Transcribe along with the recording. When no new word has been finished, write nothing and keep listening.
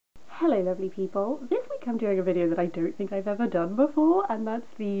Hello lovely people, this week I'm doing a video that I don't think I've ever done before, and that's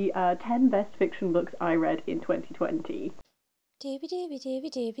the 10 best fiction books I read in 2020.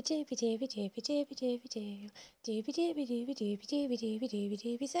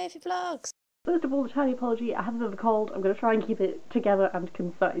 Sophie Vlogs. First of all, a tiny apology, I have a bit of a cold. I'm going to try and keep it together and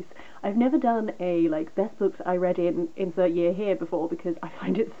concise. I've never done a best books I read in insert year here before because I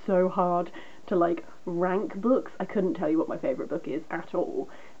find it so hard to rank books. I couldn't tell you what my favourite book is at all.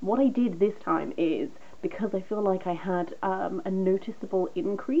 What I did this time is, because I feel like I had a noticeable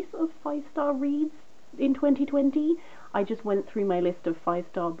increase of 5-star reads in 2020, I just went through my list of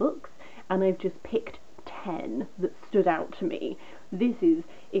 5-star books and I've just picked 10 that stood out to me. This is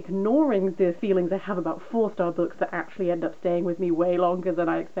ignoring the feelings I have about 4-star books that actually end up staying with me way longer than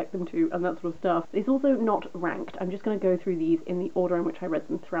I expect them to, and that sort of stuff. It's also not ranked. I'm just going to go through these in the order in which I read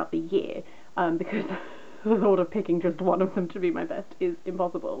them throughout the year, because the thought of picking just one of them to be my best is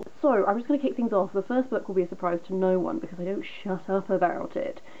impossible. So I'm just going to kick things off. The first book will be a surprise to no one because I don't shut up about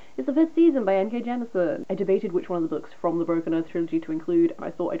it. It's The Fifth Season by N.K. Jemisin. I debated which one of the books from the Broken Earth trilogy to include, and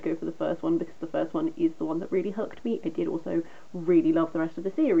I thought I'd go for the first one because the first one is the one that really hooked me. I did also really love the rest of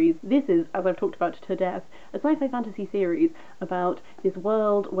the series. This is, as I've talked about to death, a sci-fi fantasy series about this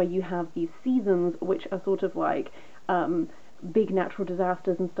world where you have these seasons which are sort of big natural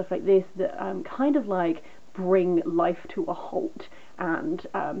disasters and stuff like this that kind of bring life to a halt, and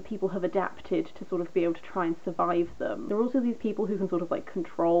people have adapted to sort of be able to try and survive them. There are also these people who can sort of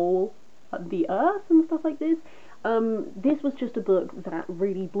control the earth and stuff like this. This was just a book that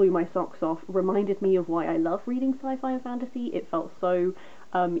really blew my socks off, reminded me of why I love reading sci-fi and fantasy. It felt so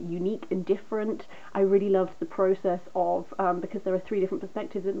unique and different. I really loved the process of, because there are 3 different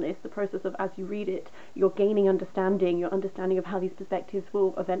perspectives in this, the process of, as you read it, you're gaining understanding, your understanding of how these perspectives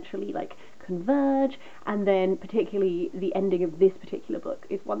will eventually converge, and then particularly the ending of this particular book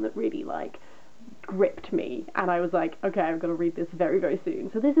is one that really gripped me, and I was like, okay, I'm going to read this very, very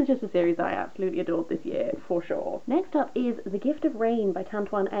soon. So this is just a series that I absolutely adored this year, for sure. Next up is The Gift of Rain by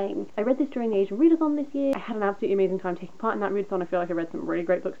Twan. I read this during the Asian Readathon this year. I had an absolutely amazing time taking part in that readathon. I feel like I read some really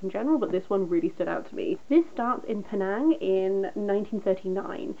great books in general, but this one really stood out to me. This starts in Penang in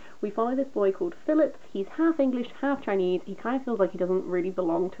 1939. We follow this boy called Philip. He's half English, half Chinese. He kind of feels like he doesn't really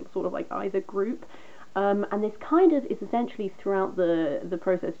belong to sort of either group. And this kind of is essentially throughout the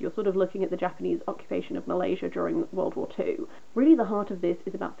process. You're sort of looking at the Japanese occupation of Malaysia during World War II. Really the heart of this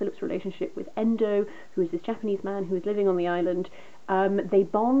is about Philip's relationship with Endo, who is this Japanese man who is living on the island. They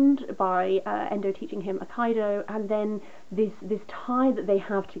bond by Endo teaching him Aikido, and then this tie that they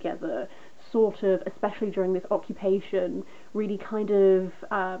have together sort of, especially during this occupation, really kind of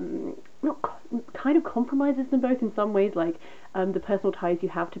compromises them both in some ways, the personal ties you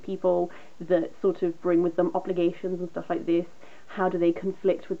have to people that sort of bring with them obligations and stuff like this. How do they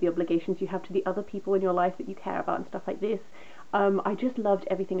conflict with the obligations you have to the other people in your life that you care about and stuff like this. I just loved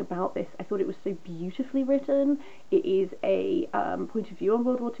everything about this. I thought it was so beautifully written. It is a point of view on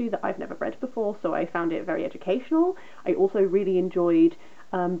World War II that I've never read before, so I found it very educational. I also really enjoyed,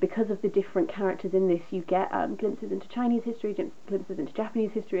 because of the different characters in this, you get glimpses into Chinese history, glimpses into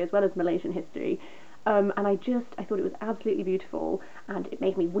Japanese history, as well as Malaysian history. And I thought it was absolutely beautiful, and it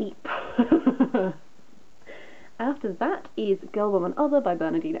made me weep. After that is Girl, Woman, Other by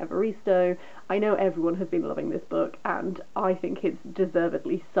Bernadine Evaristo. I know everyone has been loving this book, and I think it's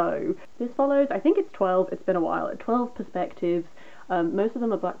deservedly so. This follows, I think it's 12, it's been a while, 12 perspectives. Most of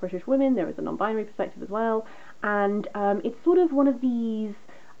them are Black British women. There is a non-binary perspective as well, and it's sort of one of these,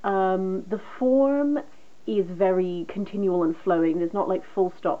 the form is very continual and flowing. There's not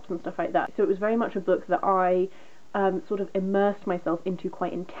full stops and stuff like that. So it was very much a book that I sort of immersed myself into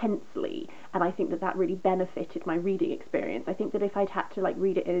quite intensely, and I think that really benefited my reading experience. I think that if I'd had to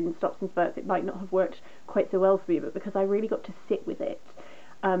read it in stops and spurts, it might not have worked quite so well for me, but because I really got to sit with it,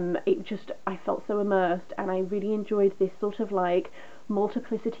 I felt so immersed, and I really enjoyed this sort of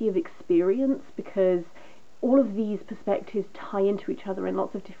multiplicity of experience, because all of these perspectives tie into each other in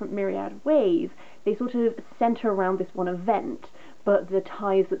lots of different myriad ways. They sort of centre around this one event, but the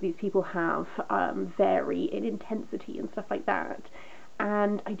ties that these people have vary in intensity and stuff like that.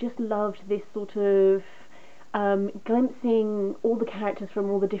 And I just loved this sort of glimpsing all the characters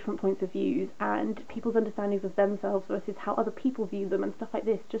from all the different points of views and people's understandings of themselves versus how other people view them and stuff like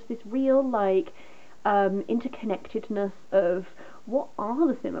this. Just this real interconnectedness of what are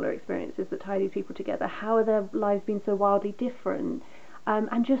the similar experiences that tie these people together, how are their lives been so wildly different,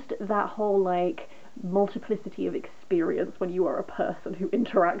 and just that whole multiplicity of experience when you are a person who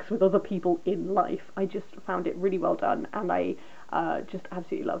interacts with other people in life. I just found it really well done, and I just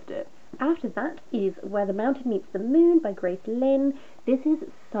absolutely loved it. After that is Where the Mountain Meets the Moon by Grace Lynn. This is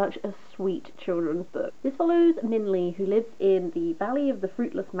such a sweet children's book. This follows Minley, who lives in the Valley of the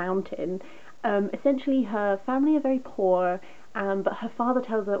Fruitless Mountain. Essentially, her family are very poor, but her father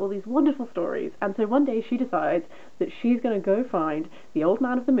tells her all these wonderful stories, and so one day she decides that she's going to go find the Old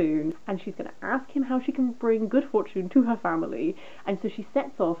Man of the Moon, and she's going to ask him how she can bring good fortune to her family. And so she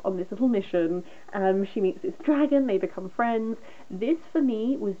sets off on this little mission. She meets this dragon, they become friends. This, for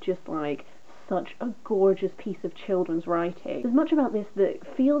me, was just like such a gorgeous piece of children's writing. There's much about this that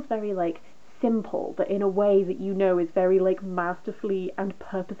feels very like simple, but in a way that you know is very like masterfully and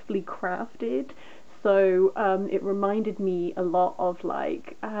purposefully crafted. So it reminded me a lot of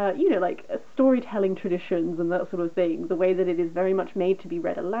like, like storytelling traditions and that sort of thing. The way that it is very much made to be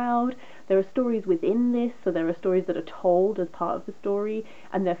read aloud. There are stories within this, so there are stories that are told as part of the story,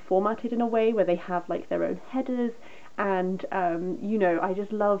 and they're formatted in a way where they have like their own headers. And I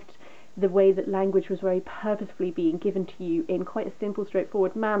just loved the way that language was very purposefully being given to you in quite a simple,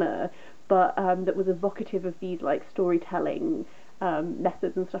 straightforward manner, but that was evocative of these like storytelling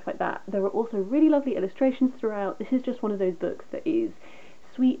methods and stuff like that. There were also really lovely illustrations throughout. This is just one of those books that is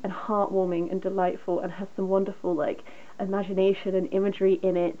sweet and heartwarming and delightful and has some wonderful like imagination and imagery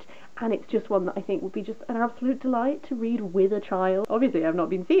in it, and it's just one that I think would be just an absolute delight to read with a child. Obviously I've not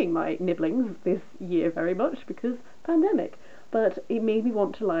been seeing my nibblings this year very much because pandemic, but it made me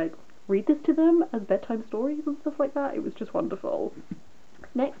want to like read this to them as bedtime stories and stuff like that. It was just wonderful.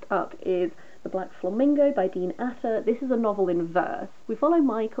 Next up is The Black Flamingo by Dean Atta. This is a novel in verse. We follow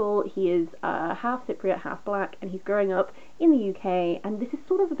Michael. He is half Cypriot, half black, and he's growing up in the UK, and this is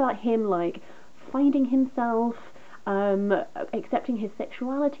sort of about him like finding himself, accepting his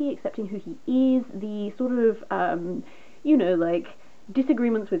sexuality, accepting who he is, the sort of like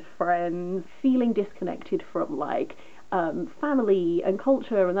disagreements with friends, feeling disconnected from like family and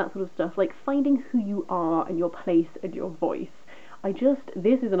culture and that sort of stuff, like finding who you are and your place and your voice.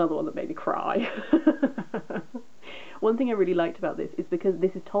 This is another one that made me cry. One thing I really liked about this is because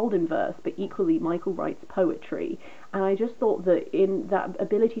this is told in verse, but equally Michael writes poetry, and I just thought that in that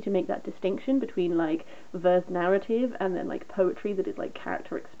ability to make that distinction between like verse narrative and then like poetry that is like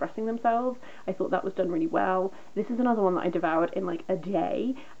character expressing themselves, I thought that was done really well. This is another one that I devoured in like a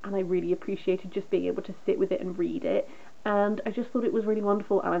day, and I really appreciated just being able to sit with it and read it. And I just thought it was really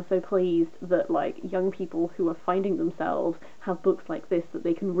wonderful, and I'm so pleased that like young people who are finding themselves have books like this that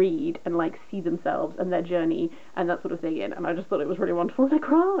they can read and like see themselves and their journey and that sort of thing in, and I just thought it was really wonderful and I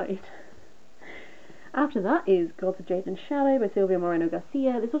cried. After that is Gods of Jade and Shadow by Silvia Moreno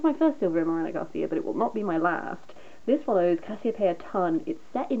Garcia. This was my first Silvia Moreno Garcia, but it will not be my last. This follows Cassiopeia Tun. It's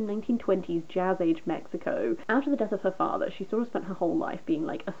set in 1920s Jazz Age Mexico. After the death of her father, she sort of spent her whole life being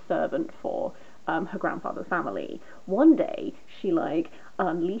like a servant for her grandfather's family. One day she like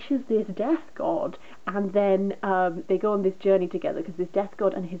unleashes this death god, and then they go on this journey together because this death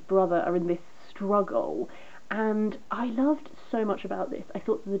god and his brother are in this struggle. And I loved so much about this. I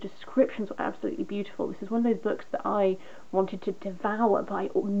thought the descriptions were absolutely beautiful. This is one of those books that I wanted to devour, but I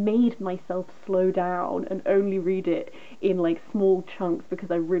made myself slow down and only read it in like small chunks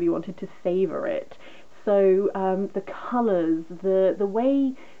because I really wanted to savor it. So the colours, the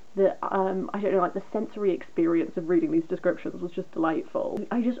way that like the sensory experience of reading these descriptions was just delightful.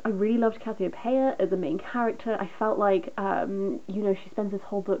 I really loved Cassiopeia as a main character. I felt like she spends this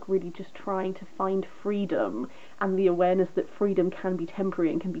whole book really just trying to find freedom and the awareness that freedom can be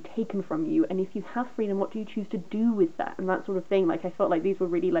temporary and can be taken from you, and if you have freedom, what do you choose to do with that, and that sort of thing. Like I felt like these were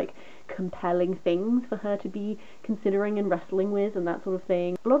really like compelling things for her to be considering and wrestling with and that sort of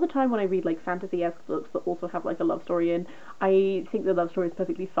thing. A lot of the time when I read like fantasy-esque books that also have like a love story in, I think the love story is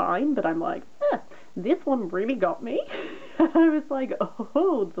perfectly fine, but I'm like, this one really got me. I was like,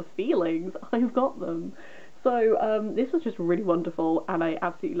 oh, the feelings, I've got them. So this was just really wonderful, and I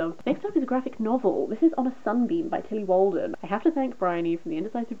absolutely loved. Next up is a graphic novel. This is On a Sunbeam by Tillie Walden. I have to thank Bryony from the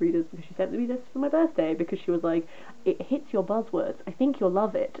Indecisive Readers because she sent me this for my birthday, because she was like, it hits your buzzwords, I think you'll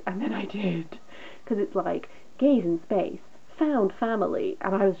love it, and then I did, because it's like gaze in space, found family,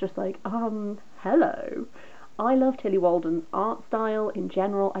 and I was just like, hello. I love Tillie Walden's art style in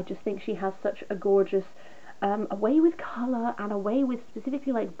general. I just think she has such a gorgeous a way with colour and a way with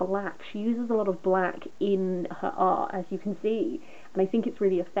specifically like black. She uses a lot of black in her art, as you can see, and I think it's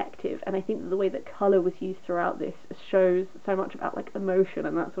really effective, and I think that the way that colour was used throughout this shows so much about like emotion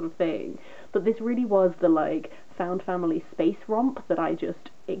and that sort of thing. But this really was the like found family space romp that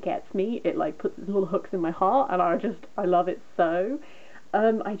it gets me. It like puts little hooks in my heart, and I love it so.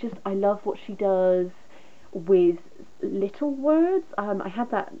 I love what she does with little words. I had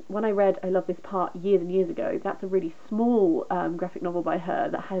that when I read I Love This Part years and years ago. That's a really small graphic novel by her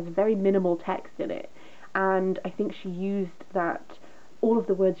that has very minimal text in it, and I think she used that, all of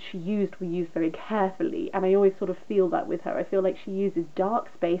the words she used were used very carefully, and I always sort of feel that with her. I feel like she uses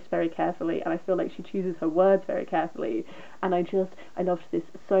dark space very carefully, and I feel like she chooses her words very carefully, and I loved this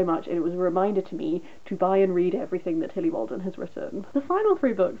so much, and it was a reminder to me to buy and read everything that Tillie Walden has written. The final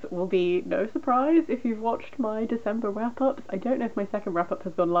 3 books will be no surprise if you've watched my December wrap-ups. I don't know if my second wrap-up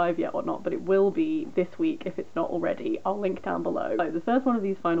has gone live yet or not, but it will be this week if it's not already. I'll link down below. So the first one of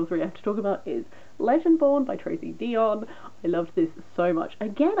these final 3 I have to talk about is Legendborn by Tracy Deonn. I loved this so much.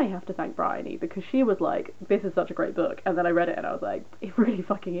 Again, I have to thank Bryony, because she was like, this is such a great book, and then I read it and I was like, it really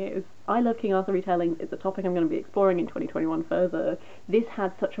fucking is. I love King Arthur retellings. It's a topic I'm going to be exploring in 2021 further. This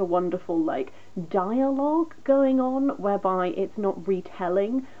had such a wonderful like dialogue going on, whereby it's not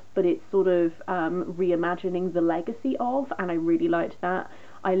retelling, but it's sort of reimagining the legacy of, and I really liked that.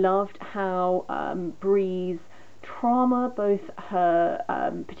 I loved how Bree's trauma, both her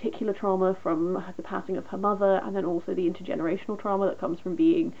particular trauma from the passing of her mother, and then also the intergenerational trauma that comes from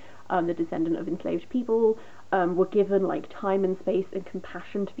being the descendant of enslaved people, were given like time and space and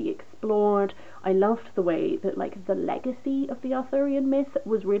compassion to be explored. I loved the way that like the legacy of the Arthurian myth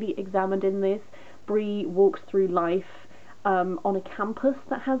was really examined in this. Bree walks through life on a campus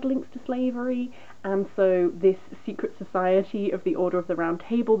that has links to slavery, and so this secret society of the Order of the Round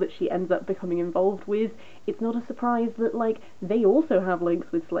Table that she ends up becoming involved with, it's not a surprise that like they also have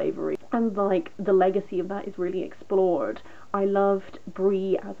links with slavery, and like the legacy of that is really explored. I loved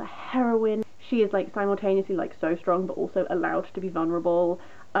Bree as a heroine. She is like simultaneously like so strong but also allowed to be vulnerable.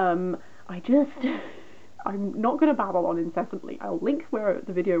 I'm not going to babble on incessantly. I'll link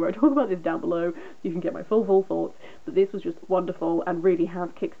the video where I talk about this down below. You can get my full thoughts, but this was just wonderful and really has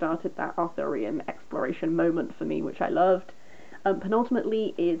kickstarted that Arthurian exploration moment for me, which I loved.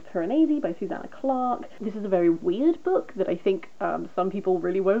 Penultimately is Piranesi by Susanna Clarke. This is a very weird book that I think some people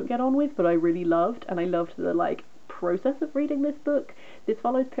really won't get on with, but I really loved, and I loved the like process of reading this book. This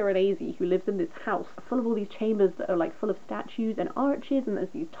follows Piranesi, who lives in this house full of all these chambers that are like full of statues and arches, and there's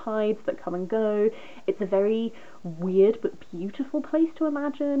these tides that come and go. It's a very weird but beautiful place to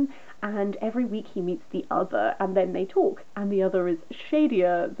imagine, and every week he meets the other and then they talk, and the other is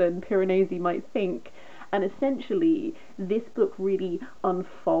shadier than Piranesi might think. And essentially, this book really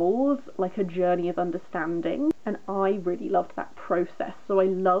unfolds like a journey of understanding, and I really loved that process. So I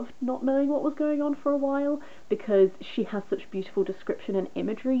loved not knowing what was going on for a while, because she has such beautiful description and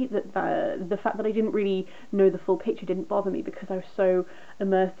imagery that the fact that I didn't really know the full picture didn't bother me, because I was so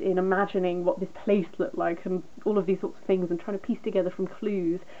immersed in imagining what this place looked like and all of these sorts of things and trying to piece together from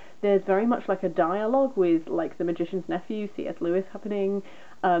clues. There's very much like a dialogue with like the magician's nephew, C.S. Lewis, happening.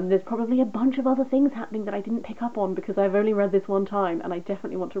 There's probably a bunch of other things happening that I didn't pick up on because I've only read this one time, and I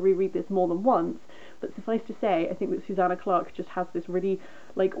definitely want to reread this more than once. But suffice to say, I think that Susanna Clarke just has this really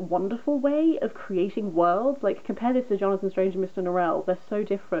like wonderful way of creating worlds. Like, compare this to Jonathan Strange and Mr. Norrell. They're so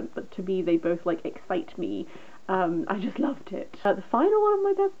different, but to me they both like excite me. I just loved it. The final one of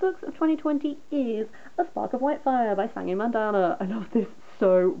my best books of 2020 is A Spark of White Fire by Sangu and Mandanna. I love this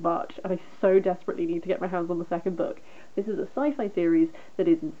so much, and I so desperately need to get my hands on the second book. This is a sci-fi series that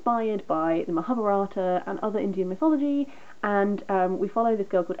is inspired by the Mahabharata and other Indian mythology, and we follow this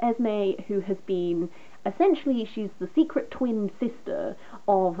girl called Esme, who has been, essentially, she's the secret twin sister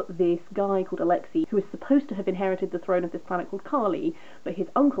of this guy called Alexei, who is supposed to have inherited the throne of this planet called Kali, but his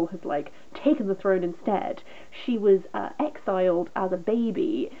uncle has like taken the throne instead. She was exiled as a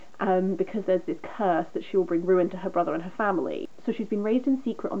baby because there's this curse that she will bring ruin to her brother and her family. So she's been raised in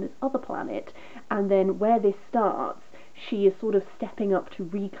secret on this other planet, and then where this starts, she is sort of stepping up to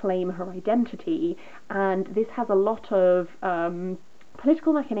reclaim her identity, and this has a lot of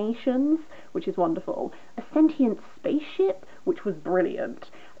political machinations, which is wonderful, a sentient spaceship, which was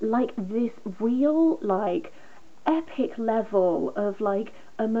brilliant, like this real, like, epic level of, like,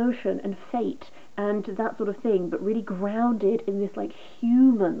 emotion and fate and that sort of thing, but really grounded in this, like,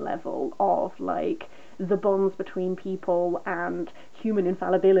 human level of, like, the bonds between people and human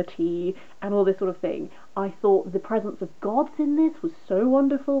infallibility and all this sort of thing. I thought the presence of gods in this was so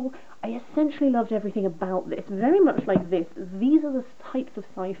wonderful. I essentially loved everything about this, very much like this. These are the types of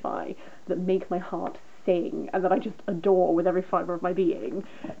sci-fi that make my heart sing and that I just adore with every fibre of my being.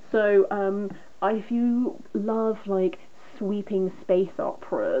 So if you love like sweeping space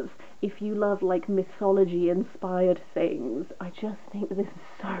operas, if you love like mythology inspired things, I just think this is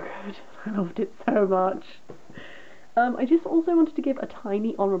so good. I loved it so much. I just also wanted to give a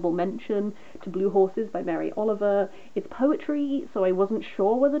tiny honourable mention to Blue Horses by Mary Oliver. It's poetry, so I wasn't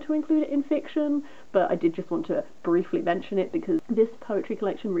sure whether to include it in fiction, but I did just want to briefly mention it because this poetry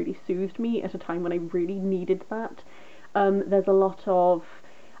collection really soothed me at a time when I really needed that. There's a lot of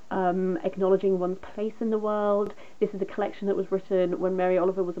acknowledging one's place in the world. This is a collection that was written when Mary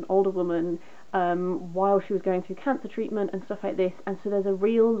Oliver was an older woman, while she was going through cancer treatment and stuff like this, and so there's a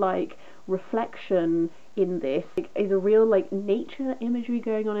real like reflection in this. There's a real like nature imagery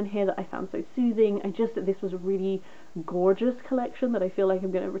going on in here that I found so soothing, and just that this was a really gorgeous collection that I feel like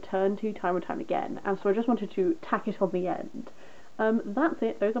I'm going to return to time and time again, and so I just wanted to tack it on the end. That's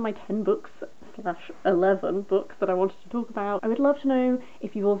it. Those are my 10 books / 11 books that I wanted to talk about. I would love to know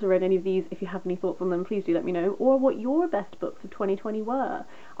if you've also read any of these. If you have any thoughts on them, please do let me know, or what your best books of 2020 were.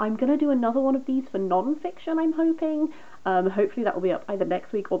 I'm going to do another one of these for non-fiction, I'm hoping. Hopefully that will be up either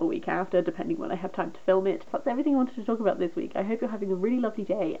next week or the week after, depending when I have time to film it. That's everything I wanted to talk about this week. I hope you're having a really lovely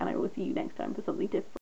day, and I will see you next time for something different.